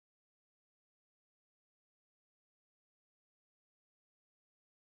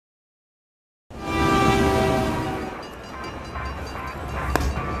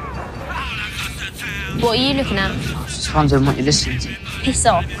What are you looking at? Just wondering what you're listening to. Piss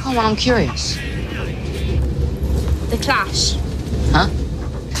off. Come on, I'm curious. The Clash. Huh?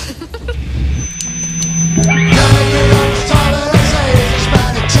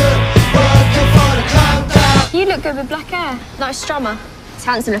 You look good with black hair, like a strummer. He's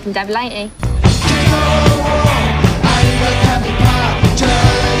handsome looking devil, ain't he?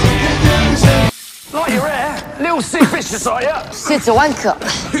 Like your hair, little Sid Vicious, are you? Sid's a wanker.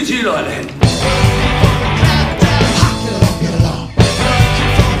 Who do you like then?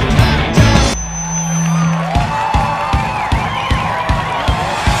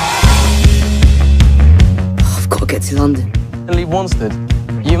 I've got to get to London. And leave Wanstead?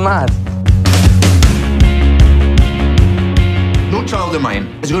 You mad? No child of mine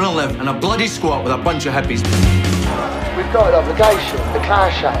is going to live in a bloody squat with a bunch of hippies. We've got an obligation, the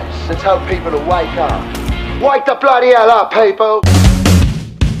Clash has, to tell people to wake up. Wake the bloody hell up, people!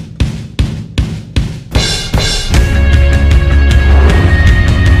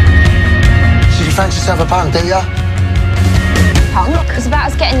 Did you fancy yourself a punk, do ya? Punk? It's about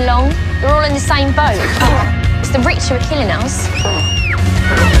us getting along. We're all in the same boat. It's the rich who are killing us.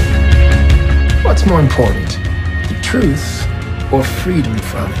 What's more important, the truth or freedom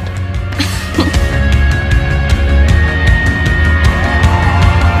from it?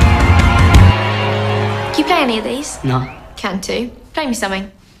 Do you play any of these? No. Can too. Play me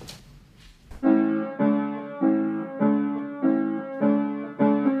something.